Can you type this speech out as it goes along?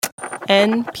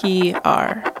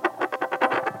NPR.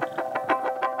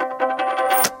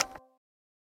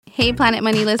 Hey, Planet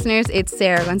Money listeners, it's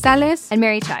Sarah Gonzalez and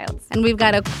Mary Childs. And we've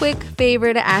got a quick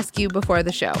favor to ask you before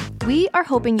the show. We are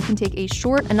hoping you can take a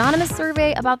short anonymous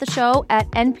survey about the show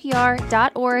at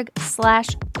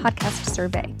npr.org/podcast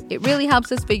survey. It really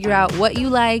helps us figure out what you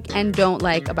like and don't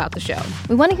like about the show.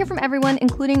 We want to hear from everyone,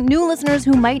 including new listeners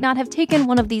who might not have taken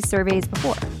one of these surveys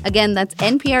before. Again, that's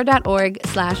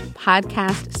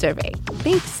npr.org/podcast survey.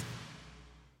 Thanks.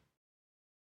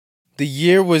 The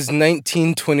year was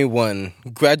 1921,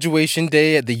 graduation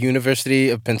day at the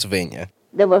University of Pennsylvania.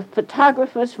 There were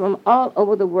photographers from all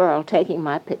over the world taking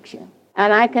my picture.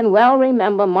 And I can well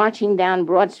remember marching down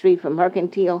Broad Street from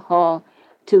Mercantile Hall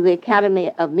to the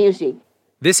Academy of Music.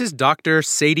 This is Dr.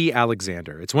 Sadie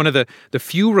Alexander. It's one of the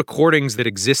few recordings that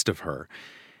exist of her.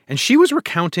 And she was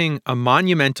recounting a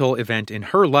monumental event in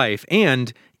her life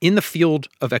and in the field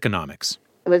of economics.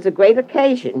 It was a great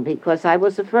occasion because I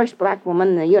was the first black woman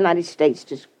in the United States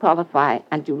to qualify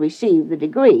and to receive the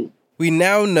degree. We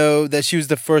now know that she was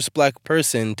the first black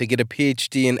person to get a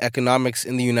PhD in economics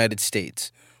in the United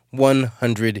States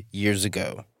 100 years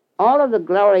ago. All of the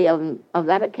glory of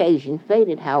that occasion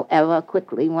faded, however,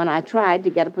 quickly when I tried to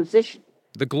get a position.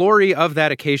 The glory of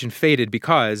that occasion faded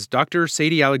because Dr.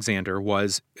 Sadie Alexander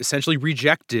was essentially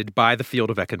rejected by the field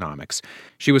of economics.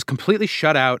 She was completely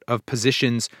shut out of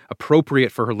positions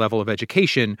appropriate for her level of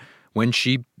education when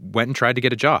she went and tried to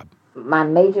get a job. My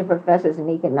major professors in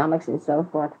economics and so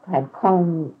forth had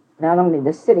combed not only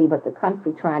the city but the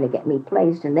country trying to get me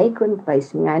placed, and they couldn't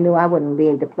place me. I knew I wouldn't be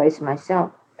able to place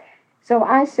myself. So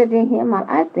I said to him,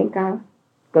 I think I'll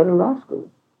go to law school.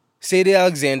 Sadie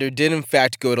Alexander did in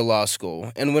fact go to law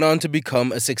school and went on to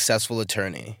become a successful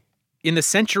attorney. In the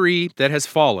century that has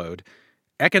followed,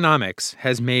 economics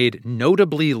has made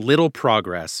notably little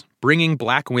progress bringing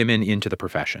black women into the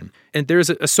profession. And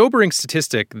there's a sobering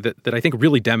statistic that I think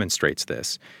really demonstrates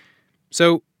this.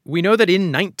 So we know that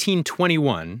in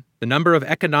 1921, the number of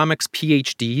economics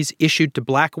PhDs issued to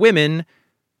black women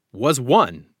was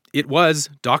 1. It was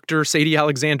Dr. Sadie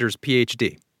Alexander's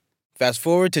PhD. Fast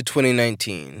forward to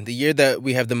 2019, the year that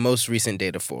we have the most recent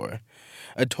data for.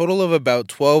 A total of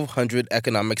about 1,200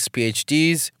 economics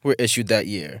PhDs were issued that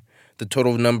year. The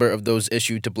total number of those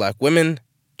issued to black women,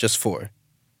 just 4.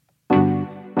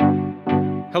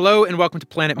 Hello and welcome to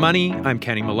Planet Money. I'm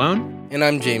Kenny Malone. And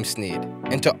I'm James Sneed.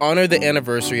 And to honor the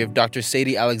anniversary of Dr.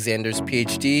 Sadie Alexander's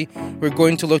PhD, we're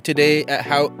going to look today at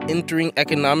how entering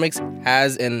economics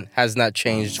has and has not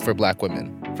changed for black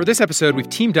women. For this episode, we've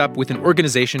teamed up with an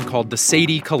organization called the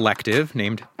Sadie Collective,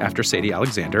 named after Sadie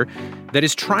Alexander, that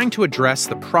is trying to address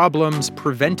the problems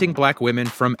preventing black women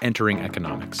from entering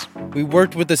economics. We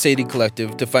worked with the Sadie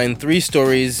Collective to find 3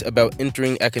 stories about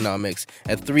entering economics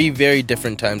at 3 very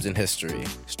different times in history.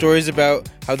 Stories about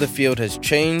how the field has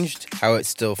changed, how it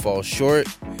still falls short,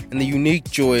 and the unique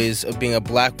joys of being a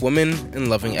black woman and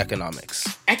loving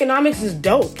economics. Economics is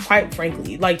dope, quite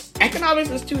frankly. Like,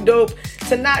 economics is too dope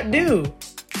to not do.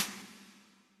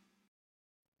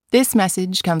 This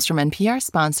message comes from NPR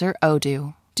sponsor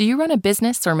Odoo. Do you run a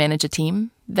business or manage a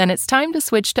team? Then it's time to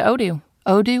switch to Odoo.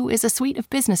 Odoo is a suite of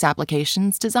business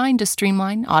applications designed to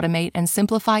streamline, automate, and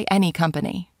simplify any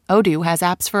company. Odoo has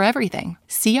apps for everything: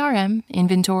 CRM,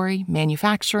 inventory,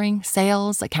 manufacturing,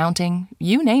 sales, accounting,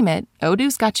 you name it,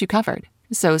 Odoo's got you covered.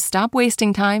 So stop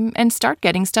wasting time and start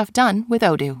getting stuff done with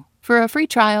Odoo. For a free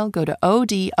trial, go to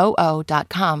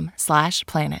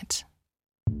odoo.com/planet.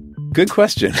 Good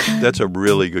question. That's a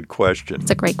really good question.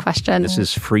 It's a great question. This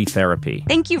is free therapy.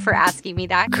 Thank you for asking me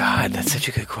that. God, that's such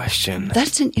a good question.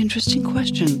 That's an interesting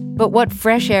question. But what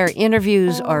Fresh Air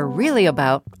interviews are really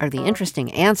about are the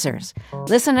interesting answers.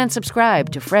 Listen and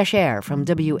subscribe to Fresh Air from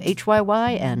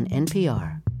WHYY and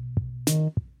NPR.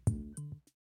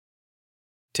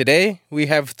 Today, we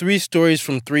have 3 stories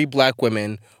from 3 black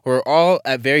women who are all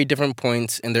at very different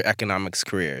points in their economics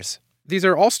careers. These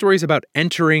are all stories about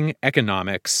entering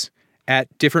economics at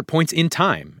different points in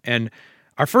time. And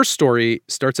our first story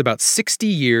starts about 60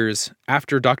 years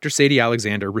after Dr. Sadie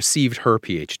Alexander received her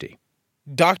PhD.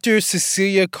 Dr.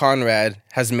 Cecilia Conrad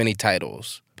has many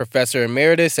titles: Professor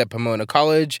Emeritus at Pomona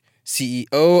College,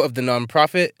 CEO of the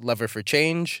nonprofit Lever for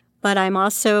Change. But I'm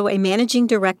also a managing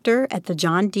director at the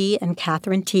John D. and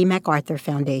Catherine T. MacArthur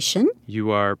Foundation.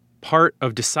 You are part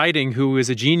of deciding who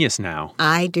is a genius now.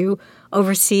 I do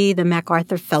oversee the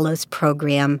MacArthur Fellows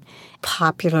Program,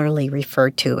 popularly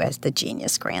referred to as the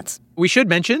Genius Grants. We should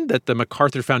mention that the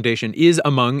MacArthur Foundation is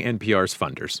among NPR's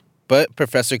funders. But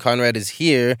Professor Conrad is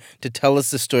here to tell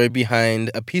us the story behind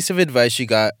a piece of advice she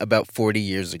got about 40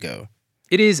 years ago.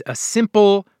 It is a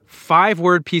simple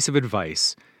 5-word piece of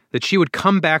advice that she would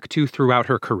come back to throughout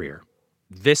her career.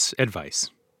 This advice.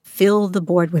 Fill the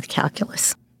board with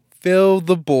calculus. Fill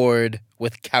the board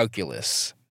with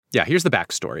calculus. Yeah, here's the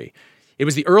backstory. It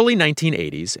was the early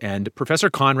 1980s, and Professor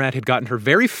Conrad had gotten her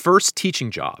very first teaching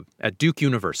job at Duke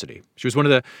University. She was one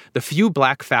of the few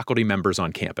black faculty members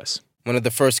on campus. One of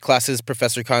the first classes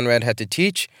Professor Conrad had to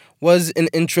teach was an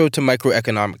Intro to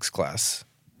Microeconomics class.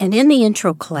 And in the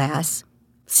intro class,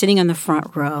 sitting on the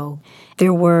front row,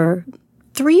 there were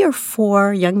 3 or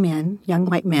 4 young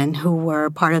white men, who were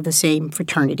part of the same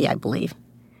fraternity, I believe,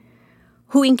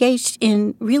 who engaged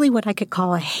in really what I could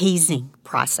call a hazing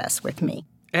process with me.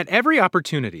 At every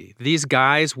opportunity, these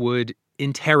guys would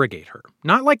interrogate her,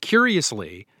 not like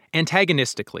curiously,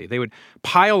 antagonistically. They would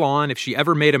pile on if she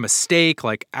ever made a mistake,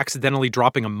 like accidentally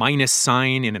dropping a minus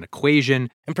sign in an equation.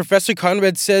 And Professor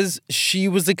Conrad says she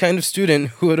was the kind of student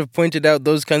who would have pointed out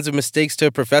those kinds of mistakes to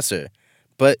a professor.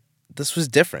 But this was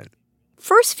different.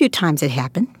 First few times it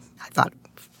happened, I thought,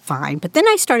 fine. But then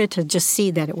I started to just see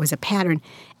that it was a pattern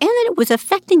and that it was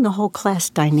affecting the whole class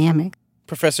dynamic.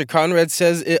 Professor Conrad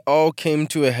says it all came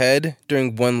to a head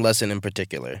during one lesson in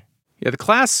particular. Yeah, the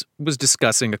class was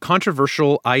discussing a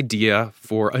controversial idea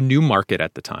for a new market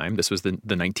at the time. This was the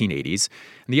 1980s.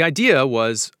 And the idea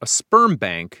was a sperm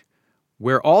bank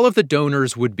where all of the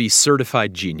donors would be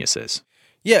certified geniuses.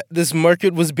 Yeah, this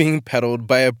market was being peddled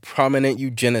by a prominent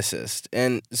eugenicist.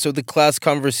 And so the class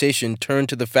conversation turned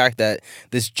to the fact that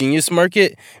this genius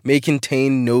market may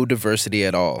contain no diversity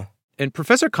at all. And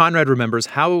Professor Conrad remembers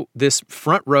how this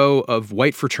front row of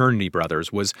white fraternity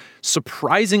brothers was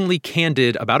surprisingly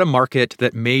candid about a market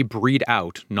that may breed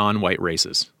out non-white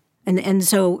races. And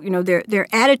so, their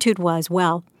attitude was,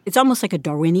 well, it's almost like a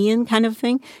Darwinian kind of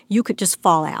thing. You could just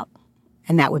fall out,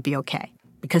 and that would be okay,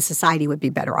 because society would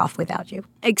be better off without you.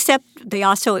 Except they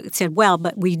also said, well,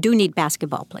 but we do need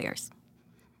basketball players.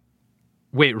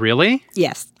 Wait, really?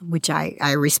 Yes, which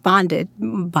I responded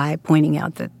by pointing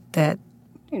out that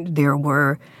there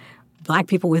were black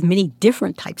people with many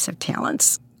different types of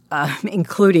talents,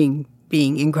 including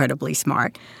being incredibly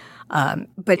smart.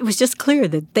 But it was just clear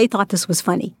that they thought this was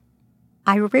funny.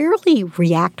 I rarely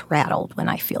react rattled when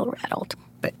I feel rattled,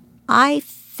 but I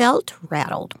felt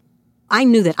rattled. I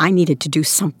knew that I needed to do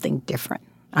something different.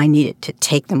 I needed to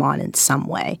take them on in some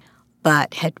way,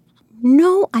 but had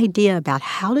no idea about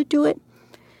how to do it.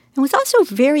 And was also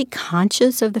very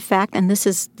conscious of the fact, and this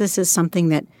is something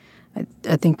that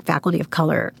I think faculty of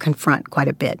color confront quite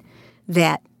a bit,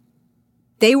 that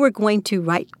they were going to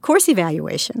write course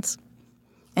evaluations,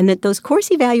 and that those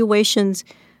course evaluations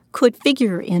could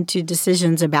figure into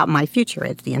decisions about my future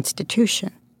at the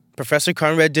institution. Professor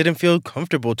Conrad didn't feel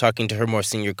comfortable talking to her more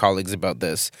senior colleagues about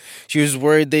this. She was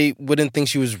worried they wouldn't think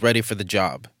she was ready for the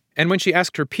job. And when she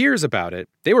asked her peers about it,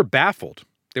 they were baffled.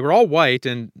 They were all white,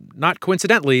 and not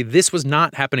coincidentally, this was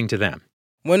not happening to them.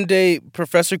 One day,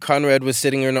 Professor Conrad was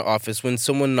sitting in her office when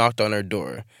someone knocked on her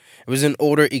door. It was an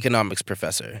older economics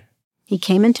professor. He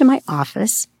came into my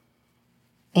office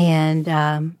and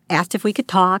asked if we could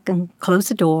talk and close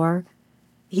the door.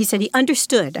 He said he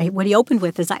understood. What he opened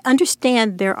with is, I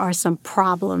understand there are some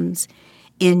problems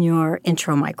in your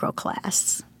intro micro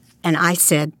class. And I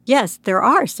said, yes, there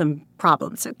are some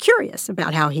problems. So curious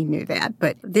about how he knew that.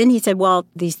 But then he said, well,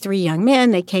 these 3 young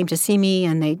men, they came to see me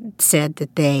and they said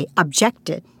that they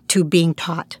objected to being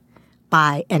taught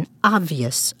by an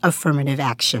obvious affirmative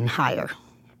action hire.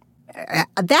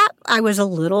 That I was a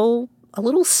little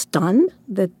stunned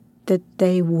that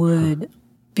they would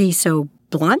be so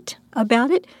blunt about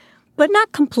it, but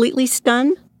not completely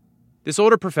stunned. This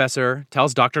older professor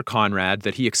tells Dr. Conrad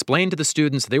that he explained to the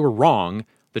students they were wrong,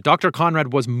 that Dr.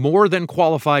 Conrad was more than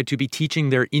qualified to be teaching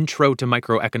their Intro to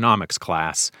Microeconomics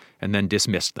class, and then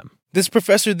dismissed them. This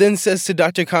professor then says to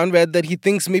Dr. Conrad that he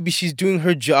thinks maybe she's doing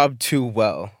her job too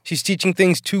well. She's teaching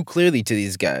things too clearly to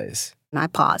these guys. And I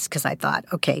paused because I thought,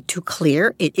 okay, too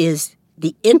clear. It is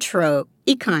the intro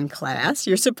econ class.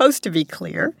 You're supposed to be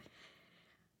clear.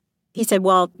 He said,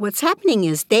 well, what's happening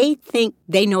is they think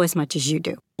they know as much as you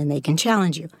do, and they can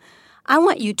challenge you. I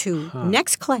want you to,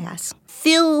 next class,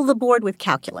 fill the board with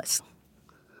calculus.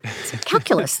 So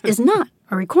calculus is not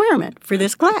a requirement for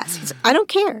this class. He said, I don't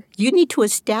care. You need to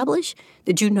establish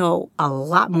that you know a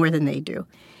lot more than they do.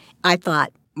 I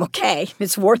thought, okay,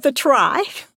 it's worth a try.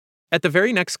 At the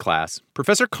very next class,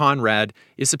 Professor Conrad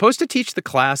is supposed to teach the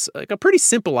class a pretty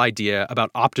simple idea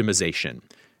about optimization.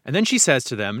 And then she says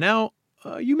to them, now,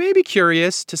 you may be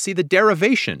curious to see the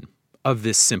derivation of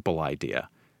this simple idea.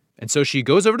 And so she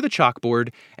goes over to the chalkboard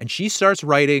and she starts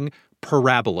writing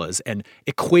parabolas and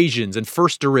equations and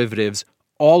first derivatives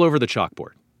all over the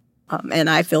chalkboard. And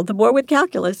I filled the board with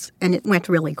calculus, and it went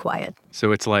really quiet.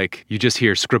 So it's like you just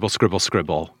hear scribble, scribble,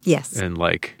 scribble. Yes. And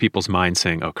like people's minds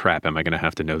saying, oh, crap, am I going to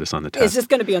have to know this on the test? Is this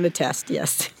going to be on the test?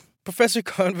 Yes. Professor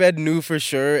Conrad knew for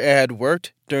sure it had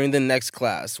worked during the next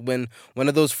class when one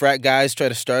of those frat guys tried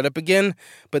to start up again,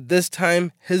 but this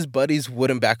time his buddies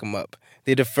wouldn't back him up.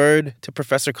 They deferred to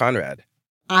Professor Conrad.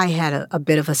 I had a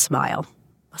bit of a smile,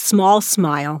 a small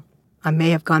smile. I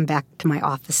may have gone back to my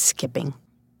office skipping.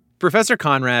 Professor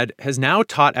Conrad has now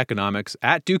taught economics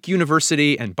at Duke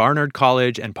University and Barnard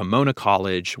College and Pomona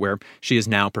College, where she is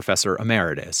now Professor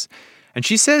Emeritus. And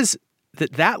she says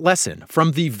that lesson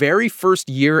from the very first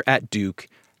year at Duke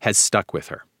has stuck with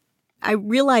her. I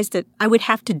realized that I would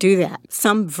have to do that,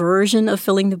 some version of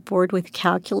filling the board with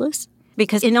calculus,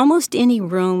 because in almost any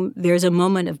room, there's a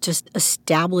moment of just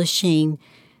establishing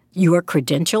your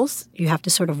credentials. You have to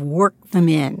sort of work them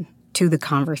in to the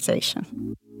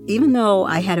conversation. Even though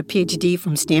I had a PhD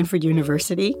from Stanford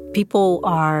University,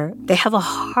 they have a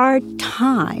hard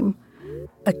time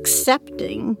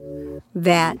accepting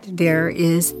that there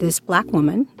is this Black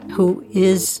woman who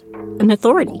is an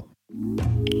authority.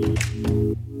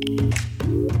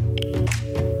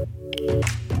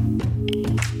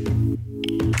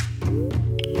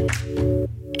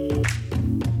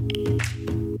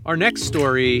 Our next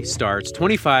story starts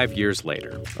 25 years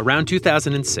later, around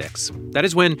 2006. That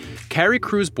is when Carrie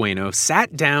Cruz Bueno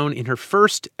sat down in her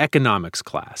first economics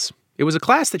class. It was a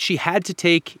class that she had to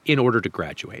take in order to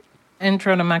graduate.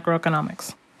 Intro to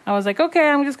macroeconomics. I was like, okay,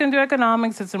 I'm just going to do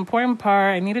economics. It's an important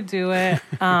part. I need to do it.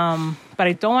 But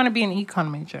I don't want to be an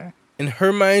econ major. In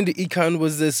her mind, econ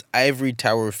was this ivory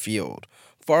tower field,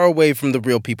 far away from the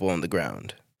real people on the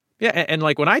ground. Yeah, and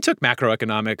like when I took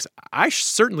macroeconomics, I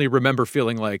certainly remember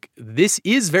feeling like this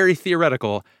is very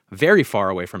theoretical, very far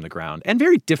away from the ground, and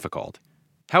very difficult.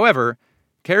 However,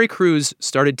 Carrie Cruz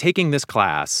started taking this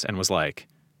class and was like,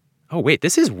 oh, wait,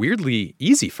 this is weirdly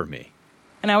easy for me.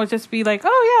 And I would just be like,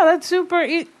 oh, yeah, that's super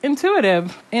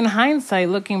intuitive. In hindsight,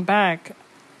 looking back,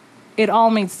 it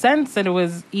all made sense that it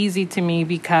was easy to me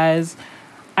because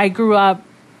I grew up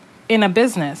in a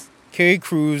business. Carrie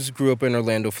Cruz grew up in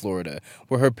Orlando, Florida,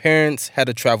 where her parents had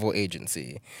a travel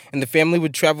agency. And the family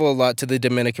would travel a lot to the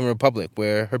Dominican Republic,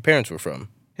 where her parents were from.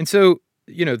 And so,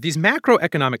 these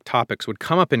macroeconomic topics would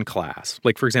come up in class,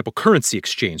 like, for example, currency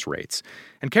exchange rates.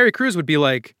 And Carrie Cruz would be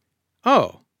like,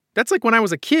 oh, that's like when I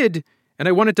was a kid and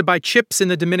I wanted to buy chips in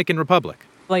the Dominican Republic.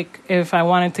 Like, if I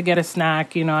wanted to get a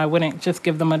snack, I wouldn't just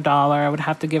give them $1. I would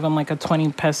have to give them, like, a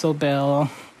 20 peso bill.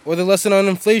 Or the lesson on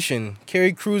inflation.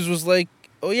 Carrie Cruz was like,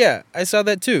 oh, yeah, I saw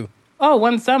that too. Oh,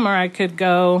 one summer I could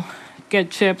go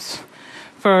get chips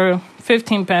for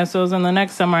 15 pesos, and the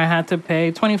next summer I had to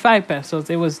pay 25 pesos.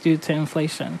 It was due to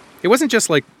inflation. It wasn't just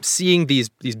like seeing these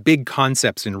big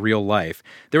concepts in real life.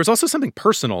 There was also something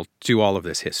personal to all of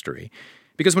this history.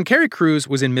 Because when Carrie Cruz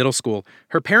was in middle school,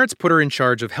 her parents put her in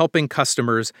charge of helping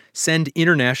customers send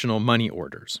international money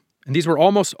orders. And these were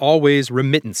almost always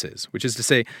remittances, which is to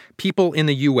say, people in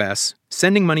the U.S.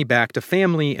 sending money back to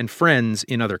family and friends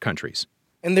in other countries.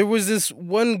 And there was this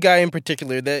one guy in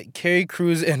particular that Carrie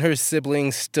Cruz and her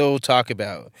siblings still talk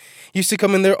about. He used to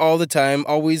come in there all the time,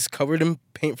 always covered in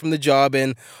paint from the job,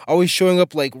 and always showing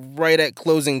up like right at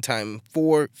closing time,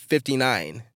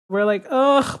 4:59. We're like,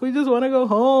 ugh, we just want to go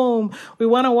home. We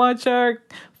want to watch our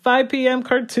 5 p.m.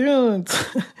 cartoons.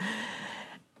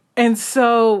 And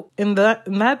so in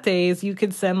that days, you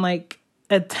could send like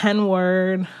a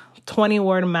 10-word,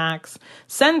 20-word max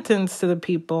sentence to the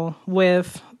people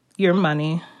with your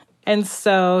money. And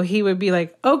so he would be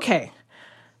like, okay,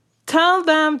 tell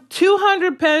them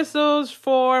 200 pesos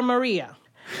for Maria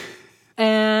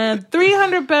and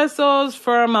 300 pesos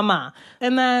for Mama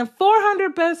and then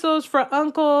 400 pesos for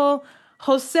Uncle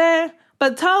Jose,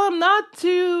 but tell him not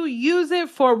to use it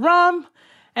for rum.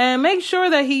 And make sure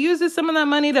that he uses some of that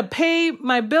money to pay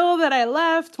my bill that I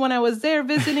left when I was there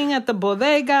visiting at the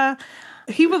bodega.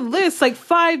 He would list like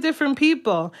 5 different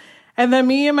people. And then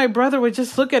me and my brother would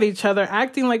just look at each other,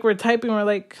 acting like we're typing. We're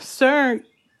like, sir,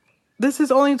 this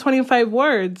is only 25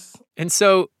 words. And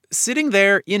so sitting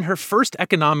there in her first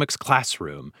economics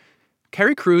classroom,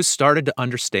 Carrie Cruz started to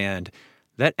understand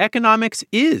that economics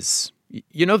is,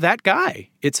 that guy.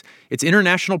 It's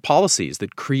international policies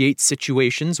that create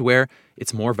situations where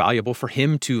it's more valuable for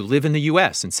him to live in the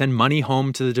U.S. and send money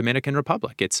home to the Dominican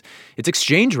Republic. It's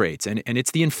exchange rates, and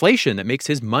it's the inflation that makes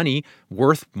his money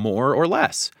worth more or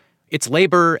less. It's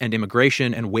labor and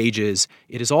immigration and wages.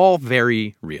 It is all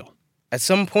very real. At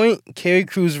some point, Carrie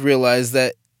Cruz realized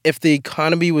that if the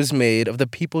economy was made of the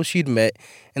people she'd met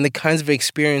and the kinds of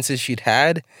experiences she'd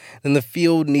had, then the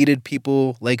field needed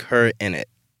people like her in it.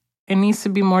 it needs to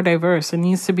be more diverse. It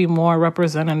needs to be more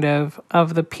representative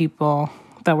of the people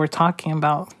that we're talking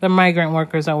about. The migrant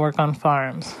workers that work on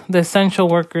farms, the essential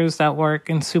workers that work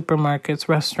in supermarkets,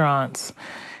 restaurants,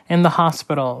 in the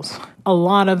hospitals. A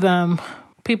lot of them,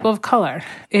 people of color.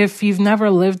 If you've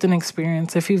never lived an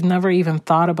experience, if you've never even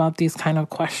thought about these kind of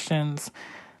questions,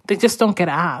 they just don't get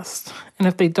asked. And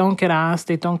if they don't get asked,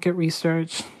 they don't get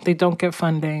research, they don't get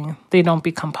funding, they don't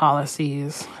become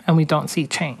policies, and we don't see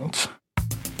change.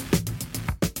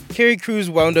 Carrie Cruz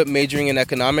wound up majoring in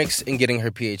economics and getting her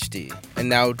PhD. And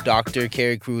now Dr.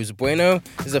 Carrie Cruz Bueno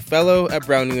is a fellow at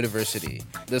Brown University.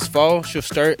 This fall, she'll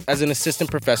start as an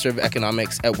assistant professor of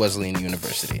economics at Wesleyan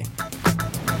University.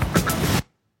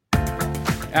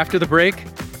 After the break,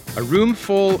 a room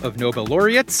full of Nobel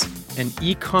laureates, an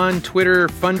econ Twitter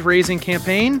fundraising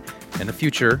campaign, and the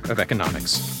future of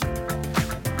economics.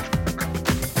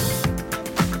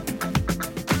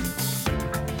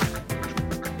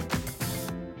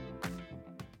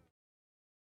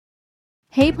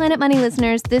 Hey, Planet Money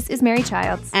listeners, this is Mary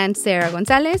Childs. And Sarah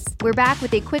Gonzalez. We're back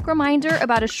with a quick reminder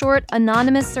about a short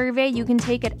anonymous survey you can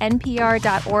take at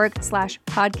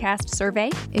npr.org/podcast survey.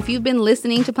 If you've been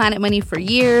listening to Planet Money for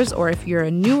years, or if you're a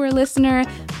newer listener,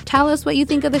 tell us what you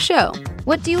think of the show.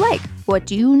 What do you like? What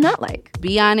do you not like?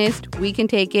 Be honest, we can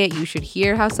take it. You should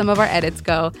hear how some of our edits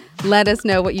go. Let us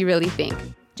know what you really think.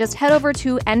 Just head over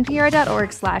to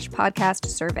npr.org/podcast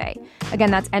survey. Again,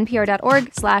 that's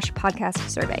npr.org/podcast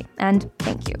survey. And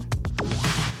thank you.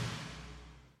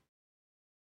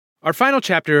 Our final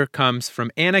chapter comes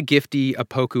from Anna Gifty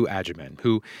Opoku-Agyeman,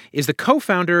 who is the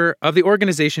co-founder of the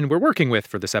organization we're working with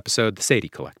for this episode, the Sadie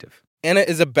Collective. Anna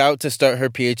is about to start her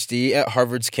PhD at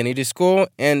Harvard's Kennedy School,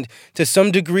 and to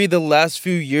some degree, the last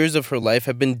few years of her life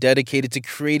have been dedicated to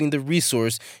creating the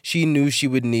resource she knew she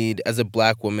would need as a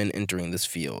Black woman entering this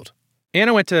field.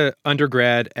 Anna went to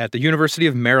undergrad at the University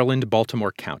of Maryland,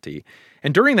 Baltimore County,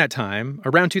 and during that time,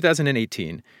 around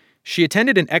 2018, she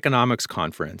attended an economics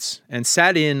conference and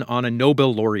sat in on a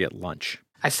Nobel laureate lunch.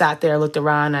 I sat there, looked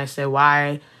around, and I said,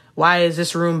 why is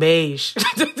this room beige?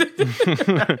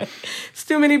 It's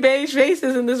too many beige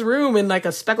faces in this room and like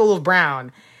a speckle of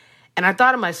brown. And I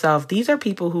thought to myself, these are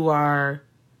people who are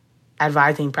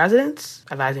advising presidents,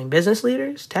 advising business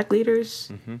leaders, tech leaders.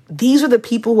 Mm-hmm. These are the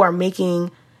people who are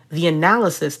making the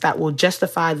analysis that will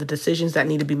justify the decisions that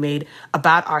need to be made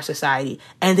about our society.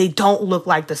 And they don't look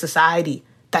like the society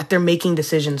that they're making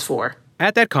decisions for.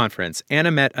 At that conference,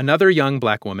 Anna met another young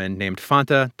Black woman named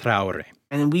Fanta Traore.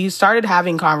 And we started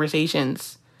having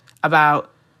conversations about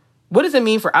what does it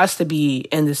mean for us to be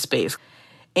in this space?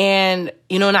 And,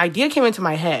 an idea came into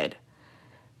my head.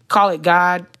 Call it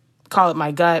God, call it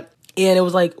my gut. And it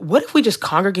was like, what if we just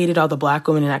congregated all the Black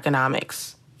women in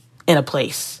economics in a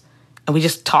place and we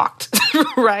just talked,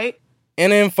 right?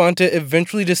 Anna and Fanta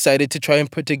eventually decided to try and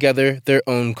put together their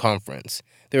own conference.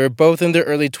 They were both in their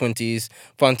early 20s.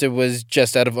 Fanta was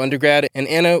just out of undergrad, and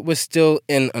Anna was still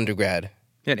in undergrad.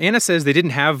 And Anna says they didn't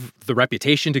have the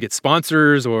reputation to get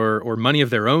sponsors or money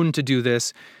of their own to do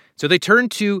this. So they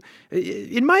turned to,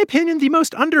 in my opinion, the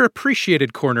most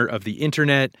underappreciated corner of the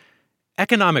internet,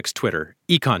 economics Twitter,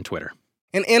 econ Twitter.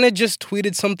 And Anna just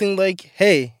tweeted something like,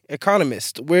 hey,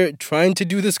 economist, we're trying to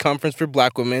do this conference for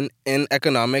Black women in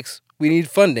economics. We need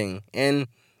funding. And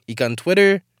econ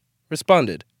Twitter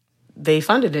responded. They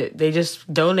funded it. They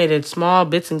just donated small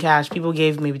bits in cash. People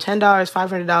gave maybe $10,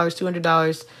 $500,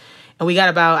 $200. And we got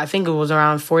about, I think it was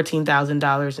around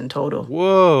 $14,000 in total.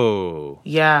 Whoa.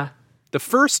 Yeah. The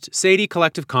first Sadie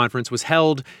Collective Conference was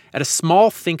held at a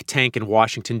small think tank in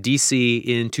Washington, D.C.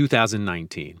 in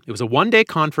 2019. It was a one-day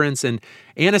conference, and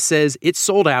Anna says it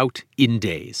sold out in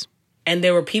days. And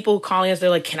there were people calling us. They're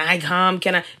like, can I come?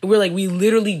 Can I? And we're like, we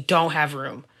literally don't have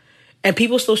room. And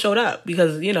people still showed up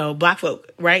because, Black folk,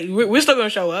 right? We're still going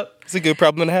to show up. It's a good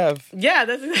problem to have. Yeah,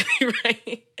 that's exactly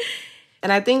right.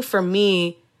 And I think for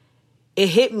me, it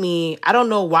hit me. I don't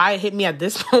know why it hit me at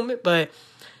this moment, but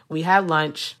we had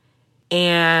lunch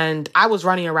and I was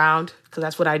running around because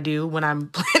that's what I do when I'm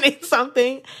planning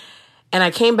something. And I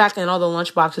came back and all the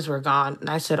lunch boxes were gone. And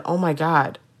I said, oh my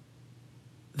God,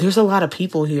 there's a lot of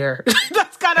people here.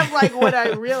 That's kind of like what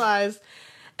I realized.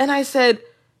 And I said,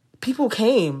 people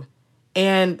came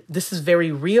and this is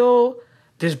very real.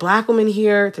 There's Black women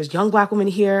here. There's young Black women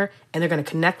here and they're going to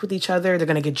connect with each other. They're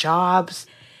going to get jobs.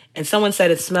 And someone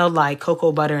said it smelled like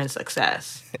cocoa butter and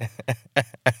success.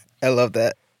 I love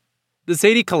that. The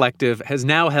Sadie Collective has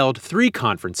now held 3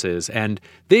 conferences, and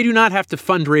they do not have to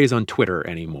fundraise on Twitter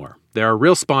anymore. There are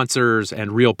real sponsors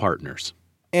and real partners.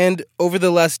 And over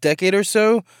the last decade or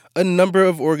so, a number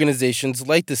of organizations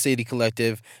like the Sadie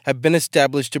Collective have been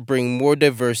established to bring more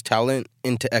diverse talent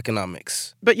into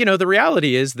economics. But, the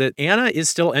reality is that Anna is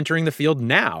still entering the field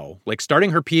now, like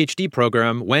starting her PhD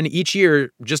program when each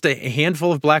year just a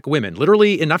handful of Black women,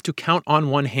 literally enough to count on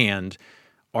one hand,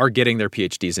 are getting their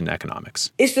PhDs in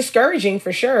economics. It's discouraging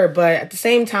for sure, but at the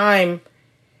same time,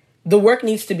 the work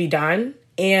needs to be done,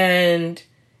 and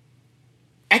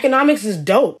economics is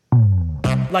dope.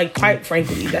 Like, quite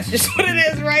frankly, that's just what it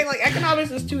is, right? Like,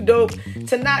 economics is too dope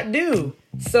to not do.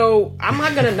 So I'm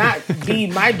not going to not be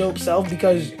my dope self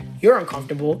because you're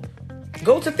uncomfortable.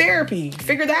 Go to therapy.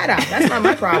 Figure that out. That's not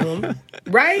my problem,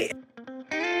 right?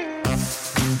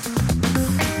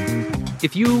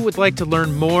 If you would like to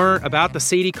learn more about the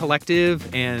Sadie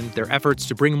Collective and their efforts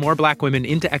to bring more Black women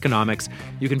into economics,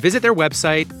 you can visit their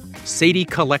website,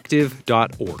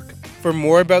 sadiecollective.org. For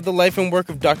more about the life and work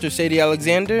of Dr. Sadie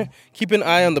Alexander, keep an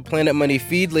eye on the Planet Money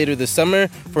feed later this summer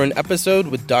for an episode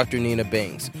with Dr. Nina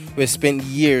Banks, who has spent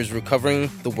years recovering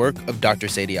the work of Dr.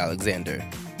 Sadie Alexander.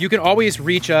 You can always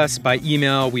reach us by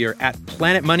email. We are at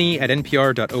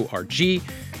planetmoney@npr.org.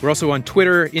 We're also on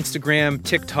Twitter, Instagram,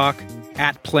 TikTok,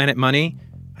 at Planet Money.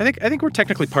 I think we're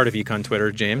technically part of Econ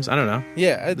Twitter, James. I don't know.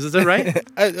 Yeah. Is that right?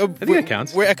 I think it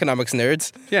counts. We're economics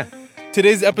nerds. Yeah.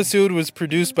 Today's episode was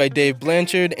produced by Dave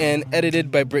Blanchard and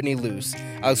edited by Brittany Luce.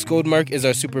 Alex Goldmark is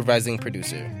our supervising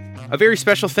producer. A very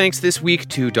special thanks this week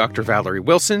to Dr. Valerie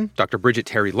Wilson, Dr. Bridget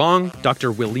Terry Long,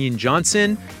 Dr. Willene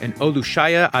Johnson, and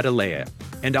Olushaya Adeleye.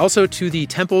 And also to the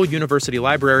Temple University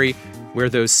Library, where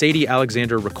those Sadie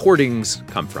Alexander recordings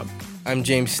come from. I'm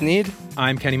James Sneed.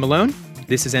 I'm Kenny Malone.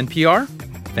 This is NPR.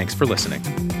 Thanks for listening.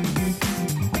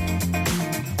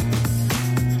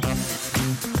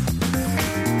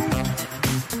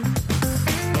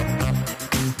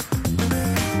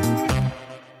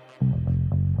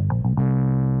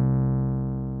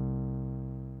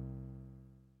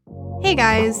 Hey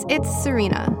guys, it's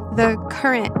Serena, the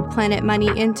current Planet Money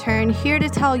intern, here to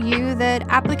tell you that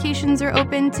applications are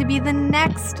open to be the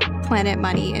next Planet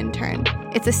Money intern.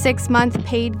 It's a 6-month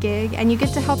paid gig, and you get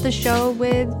to help the show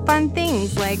with fun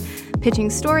things like pitching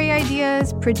story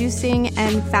ideas, producing,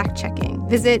 and fact-checking.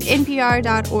 Visit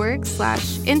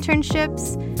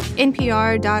npr.org/internships,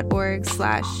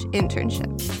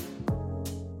 npr.org/internships.